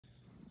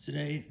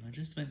Today, I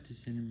just went to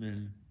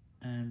Cinnamon,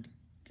 and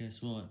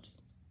guess what?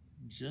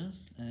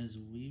 Just as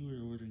we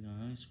were ordering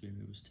our ice cream,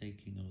 it was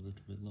taking a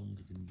little bit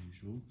longer than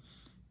usual,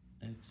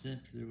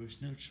 except there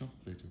was no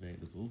chocolate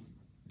available.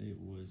 It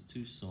was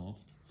too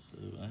soft, so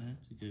I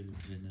had to go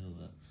with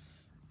vanilla.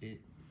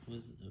 It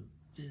was a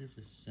bit of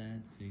a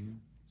sad thing,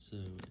 so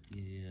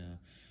yeah,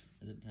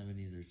 I didn't have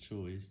any other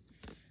choice.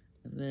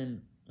 And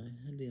then I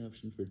had the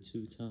option for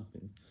two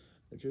toppings.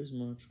 I chose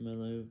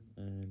marshmallow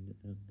and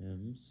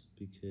M&Ms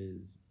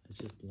because I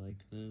just like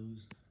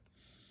those,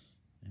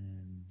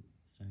 and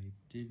I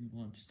didn't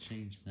want to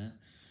change that.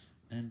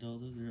 And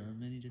although there are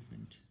many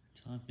different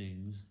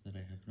toppings that I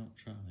have not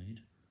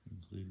tried,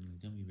 including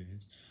the gummy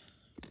bears,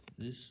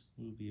 this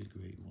will be a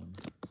great one,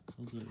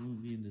 although it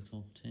won't be in the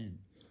top 10.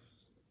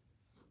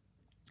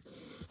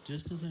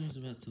 Just as I was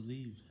about to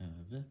leave,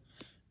 however,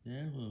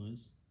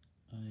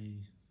 I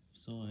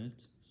saw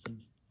it,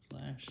 some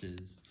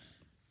flashes,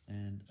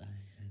 and I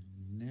had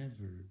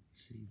never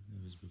seen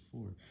those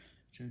before.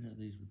 It turned out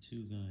these were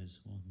two guys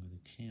walking with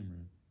a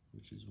camera,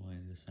 which is why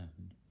this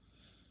happened.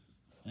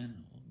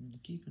 And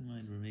keep in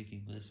mind we're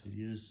making less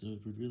videos, so it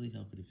would really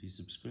help it if you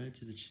subscribe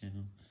to the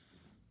channel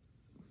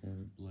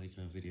and like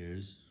our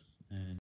videos, and